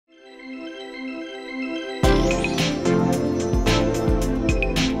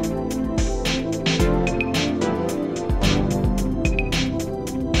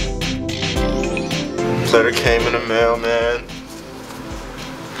letter came in the mail, man.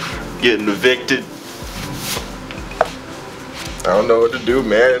 Getting evicted. I don't know what to do,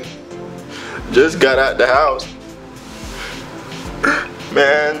 man. Just got out the house.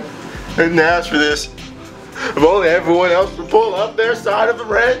 Man, I didn't ask for this. If only everyone else would pull up their side of the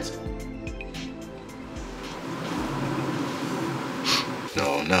rent.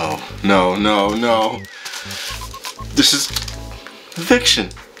 No. This is eviction.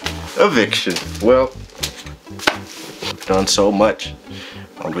 Eviction. Well, we've done so much.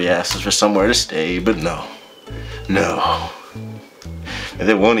 All we asked is for somewhere to stay, but no. And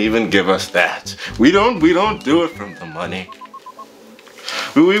they won't even give us that. We don't do it from the money.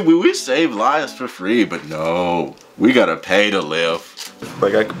 We save lives for free, but no. We gotta pay to live.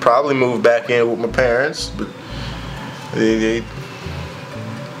 Like, I could probably move back in with my parents, but they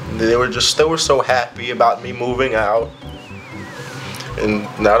were so happy about me moving out. And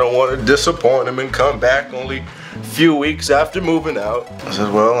I don't want to disappoint them and come back only a few weeks after moving out. I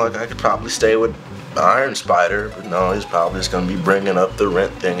said, well, I could probably stay with IronSpider, but no, he's probably just gonna be bringing up the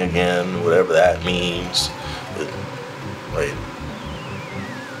rent thing again, whatever that means. But, wait,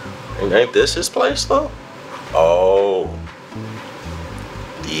 ain't this his place though? Oh,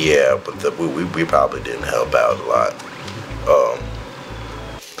 yeah, but we probably didn't help out a lot.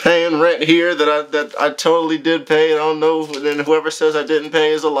 Paying rent here that I totally did pay. I don't know. And then whoever says I didn't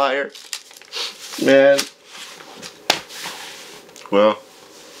pay is a liar. Man. Well,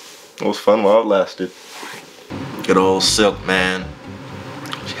 it was fun while it lasted. Good old Silk, man.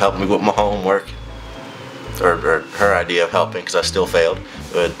 She helped me with my homework. Or her idea of helping, because I still failed.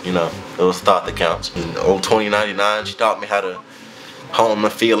 But, you know, it was thought that counts. And old 2099, she taught me how to hone my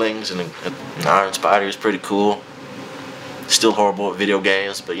feelings. And IronSpider is pretty cool. Still horrible at video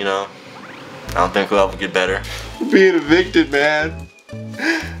games, but you know, I don't think we'll ever get better. Being evicted, man.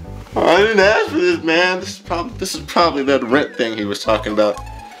 I didn't ask for this, man. This is probably that rent thing he was talking about.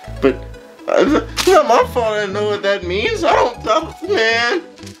 But it's not my fault. I didn't know what that means. Man.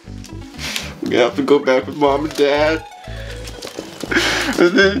 I'm gonna have to go back with mom and dad.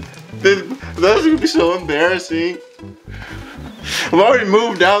 And then that's gonna be so embarrassing. I've already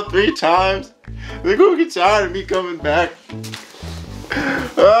moved out 3 times. They're gonna get tired of me coming back.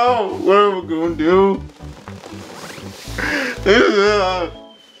 Oh, what am I gonna do?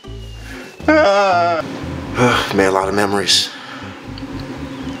 Man, a lot of memories.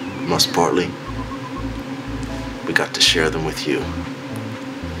 Most importantly, we got to share them with you.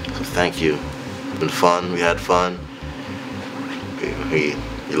 So thank you. It's been fun. We had fun. We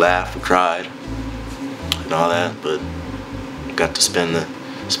laughed, we cried, and all that, but we got to spend a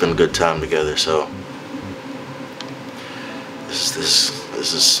good time together. So this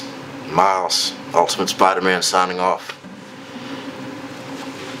is Miles, Ultimate Spider-Man, signing off.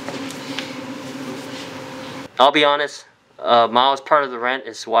 I'll be honest, Miles part of the rent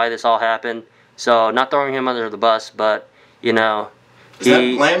is why this all happened. So not throwing him under the bus, but you know. Is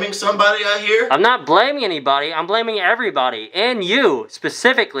that blaming somebody out here? I'm not blaming anybody. I'm blaming everybody. And you,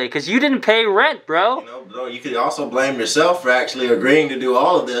 specifically, because you didn't pay rent, bro. You know, bro, you could also blame yourself for actually agreeing to do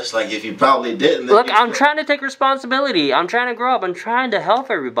all of this. Like, if you probably didn't. Look, I'm trying to take responsibility. I'm trying to grow up. I'm trying to help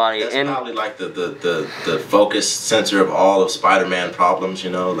everybody. That's probably like the focus center of all of Spider-Man problems,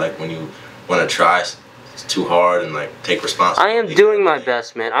 you know? Like, when you want to try too hard and, like, take responsibility. I am doing my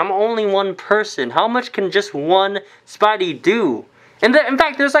best, man. I'm only one person. How much can just one Spidey do? And in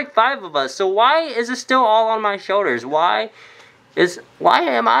fact, there's like 5 of us, so why is it still all on my shoulders? Why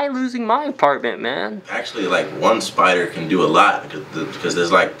am I losing my apartment, man? Actually, like, one spider can do a lot, because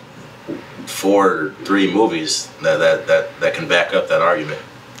there's like 4 or 3 movies that can back up that argument.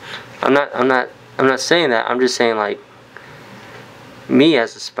 I'm not saying that. I'm just saying, like, me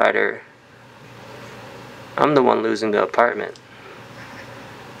as a spider, I'm the one losing the apartment.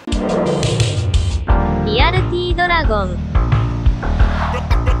 RealTDragon.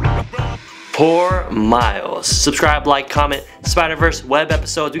 Poor Miles. Subscribe, like, comment, Spiderverse web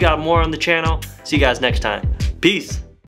episodes. We got more on the channel. See you guys next time. Peace.